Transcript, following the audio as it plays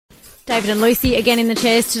David and Lucy again in the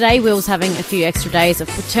chairs today. Will's having a few extra days of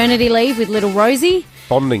paternity leave with little Rosie.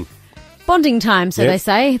 Bonding time, so they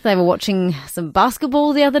say. They were watching some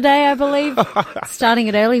basketball the other day, I believe, starting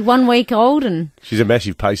it early, 1 week old. And she's a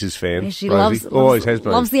massive Pacers fan. Yeah, she always has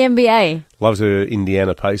been. Loves the NBA. Loves her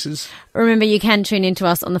Indiana Pacers. Remember, you can tune in to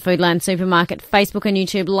us on the Foodland Supermarket Facebook and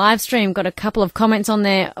YouTube live stream. Got a couple of comments on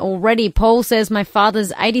there already. Paul says, my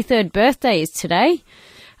father's 83rd birthday is today.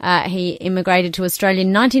 He immigrated to Australia in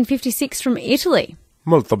 1956 from Italy.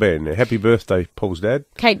 Molto bene. Happy birthday, Paul's dad.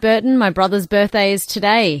 Kate Burton, my brother's birthday is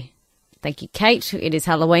today. Thank you, Kate. It is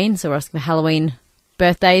Halloween, so we're asking for Halloween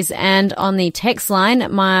birthdays. And on the text line,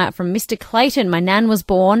 from Mr. Clayton, my nan was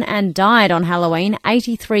born and died on Halloween,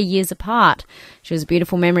 83 years apart. She was a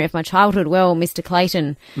beautiful memory of my childhood. Well, Mr.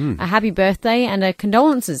 Clayton, a happy birthday and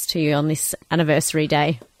condolences to you on this anniversary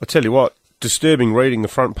day. I tell you what, disturbing reading the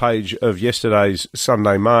front page of yesterday's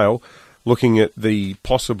Sunday Mail, looking at the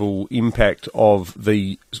possible impact of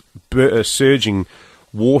the surging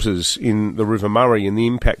waters in the River Murray and the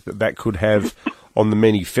impact that could have on the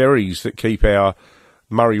many ferries that keep our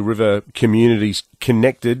Murray River communities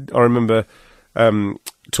connected. I remember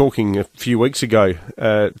talking a few weeks ago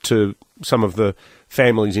to some of the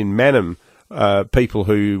families in Mannum, people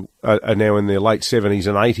who are now in their late 70s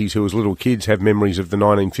and 80s who as little kids have memories of the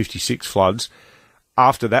 1956 floods.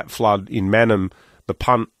 After that flood in Mannum, the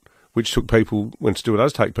punt, which took people, when still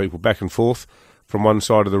does take people back and forth from one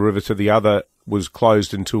side of the river to the other, was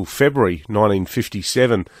closed until February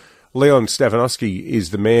 1957. Leon Stavanowski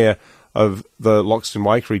is the mayor of the Loxton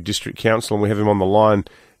Waikerie District Council, and we have him on the line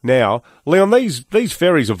now. Leon, these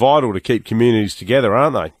ferries are vital to keep communities together,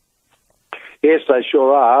 aren't they? Yes, they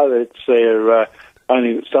sure are. It's their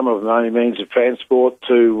some of them only means of transport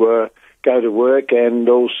to go to work and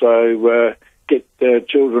also get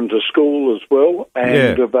children to school as well.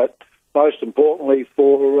 But most importantly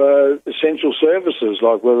for essential services,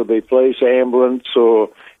 like whether it be police, ambulance or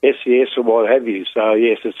SES or what have you. So,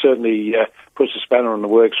 yes, it certainly puts a spanner in the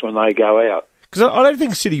works when they go out. Because I don't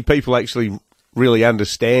think city people actually really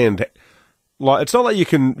understand. Like, it's not like you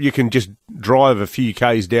can just drive a few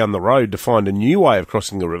k's down the road to find a new way of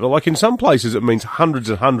crossing the river. Like, in some places it means hundreds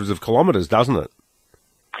and hundreds of kilometres, doesn't it?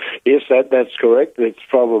 Yes, that's correct. It's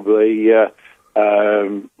probably...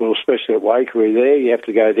 well, especially at Waikerie there, you have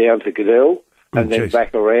to go down to Goodell and then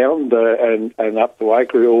back around and up to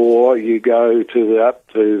Waikerie, or you go up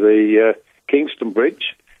to the Kingston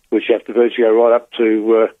Bridge, which you have to virtually go right up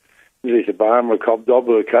to the Barmah,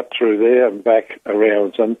 Cobdobber, cut through there and back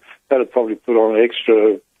around. And that would probably put on an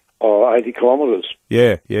extra 80 kilometres.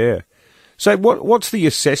 Yeah. So what's the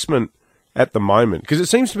assessment at the moment? Because it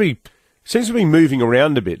seems to be moving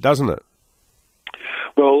around a bit, doesn't it?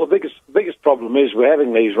 Well, the biggest problem is we're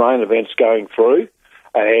having these rain events going through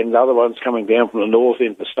and other ones coming down from the north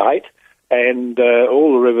into the state, and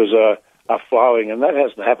all the rivers are flowing, and that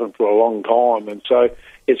hasn't happened for a long time. And so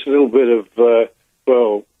it's a little bit of,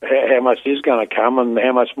 how much is going to come and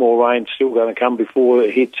how much more rain's still going to come before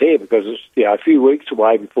it hits here, because it's a few weeks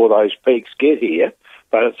away before those peaks get here,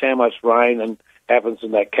 but it's how much rain and happens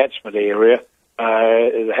in that catchment area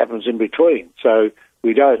it happens in between. So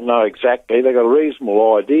we don't know exactly. They've got a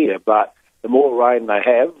reasonable idea, but the more rain they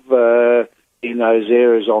have in those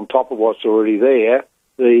areas on top of what's already there,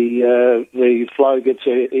 the flow gets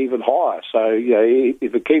even higher. So,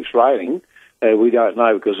 if it keeps raining, we don't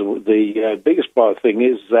know, because the biggest thing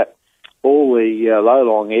is that all the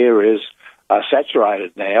low-lying areas are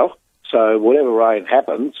saturated now. So whatever rain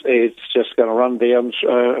happens, it's just going to run down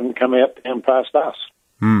and come out down past us.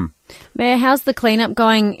 Mayor, how's the clean-up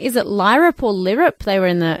going? Is it Lyrup or Lirup? They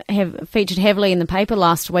were featured heavily in the paper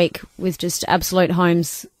last week with just absolute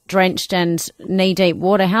homes drenched and knee-deep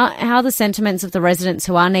water. How are the sentiments of the residents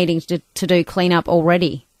who are needing to do clean-up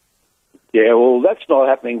already? Yeah, well, that's not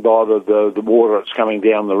happening by the water that's coming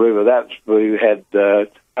down the river. We had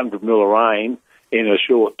 100 mil of rain in a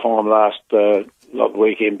short time not the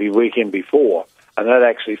weekend before, and that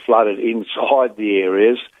actually flooded inside the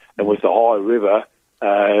areas, and with the high river,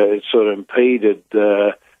 it sort of impeded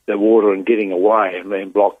the water and getting away, and then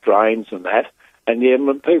blocked drains and that. And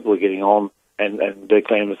people are getting on and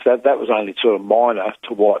cleaning that. That was only sort of minor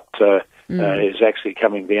to what is actually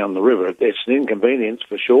coming down the river. It's an inconvenience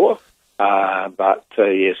for sure, but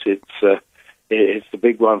yes, it's the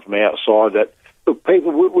big one from outside. That look,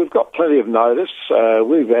 people, we've got plenty of notice.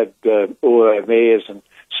 We've had all our mayors and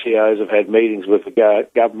CEOs have had meetings with the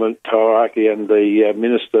government hierarchy and the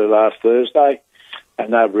minister last Thursday.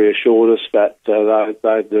 And they've reassured us that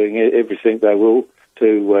they're doing everything they will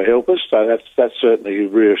to help us. So that's certainly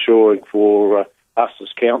reassuring for us as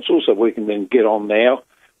council, so we can then get on now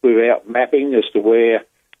without mapping as to where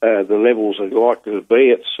the levels are likely to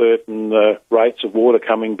be at certain rates of water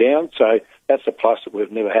coming down. So that's a plus that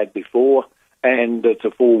we've never had before, and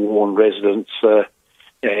to forewarn residents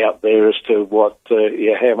out there as to what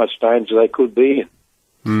how much danger they could be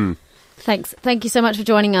in. Thanks. Thank you so much for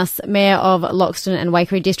joining us, Mayor of Loxton and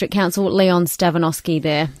Waikerie District Council, Leon Stavanowski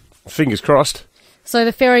there. Fingers crossed. So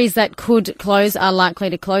the ferries that could close are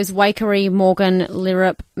likely to close. Waikerie, Morgan,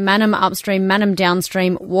 Lirrup, Mannum upstream, Mannum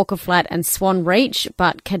downstream, Walker Flat and Swan Reach,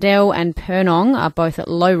 but Cadell and Purnong are both at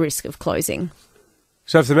low risk of closing.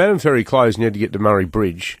 So if the Mannum ferry closed and you had to get to Murray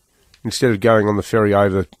Bridge, instead of going on the ferry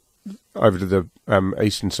over to the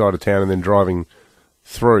eastern side of town and then driving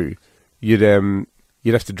through, you'd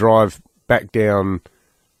have to drive back down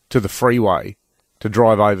to the freeway to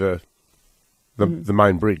drive over the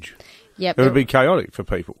main bridge. Yep. It would be chaotic for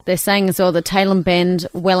people. They're saying as well the Tailem Bend,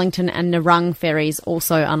 Wellington and Narung ferries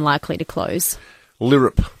also unlikely to close.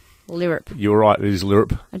 Lirrup. You were right, it is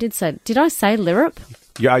Lirrup. Did I say Lirrup?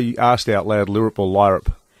 Yeah, you asked out loud Lirrup or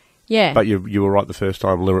Lyrup. Yeah. But you were right the first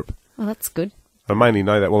time, Lirrup. Oh, that's good. I mainly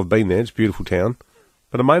know that. Well, I've been there. It's a beautiful town.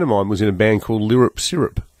 But a mate of mine was in a band called Lirrup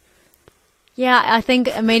Syrup. Yeah, I think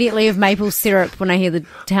immediately of maple syrup when I hear the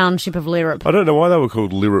township of Lirrup. I don't know why they were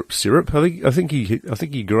called Lirrup Syrup. I think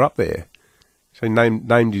he grew up there. So he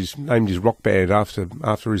named his rock band after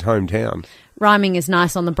his hometown. Rhyming is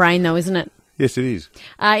nice on the brain, though, isn't it? Yes, it is.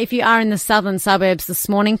 If you are in the southern suburbs this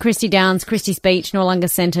morning, Christie Downs, Christie's Beach, Noarlunga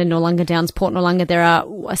Centre, Noarlunga Downs, Port Noarlunga, there are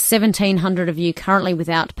 1,700 of you currently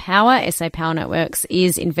without power. SA Power Networks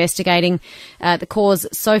is investigating the cause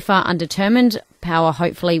so far undetermined. Power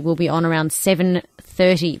hopefully will be on around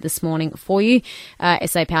 7:30 this morning for you.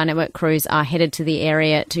 SA Power Network crews are headed to the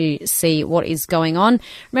area to see what is going on.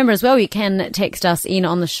 Remember as well, you can text us in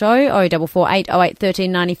on the show, 0448 08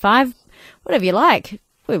 1395, whatever you like.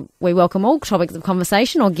 We welcome all topics of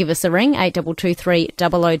conversation, or give us a ring, 8223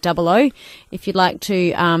 0000. If you'd like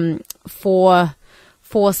to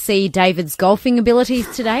foresee David's golfing abilities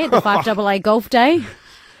today at the 5AA Golf Day.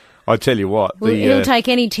 I tell you what. He'll take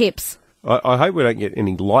any tips. I hope we don't get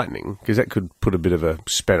any lightning, because that could put a bit of a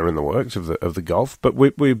spanner in the works of the golf. But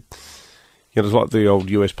we it's like the old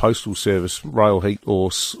US Postal Service, rail heat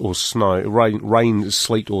or snow, rain,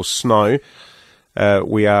 sleet or snow.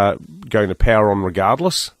 We are going to power on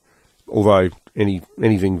regardless, although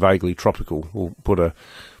anything vaguely tropical will put a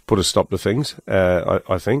stop to things,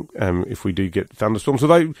 I think, if we do get thunderstorms.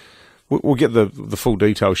 Although we'll get the full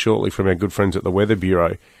details shortly from our good friends at the Weather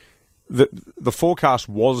Bureau. The forecast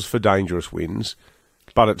was for dangerous winds,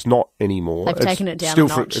 but it's not anymore. They've taken it down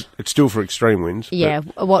still a notch. It's still for extreme winds. Yeah,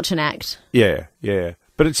 watch and act. Yeah.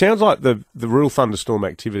 But it sounds like the real thunderstorm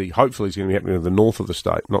activity hopefully is going to be happening to the north of the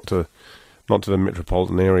state, not to the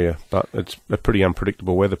metropolitan area, but it's a pretty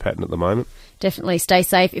unpredictable weather pattern at the moment. Definitely stay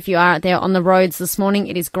safe if you are out there on the roads this morning.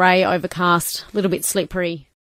 It is grey, overcast, a little bit slippery.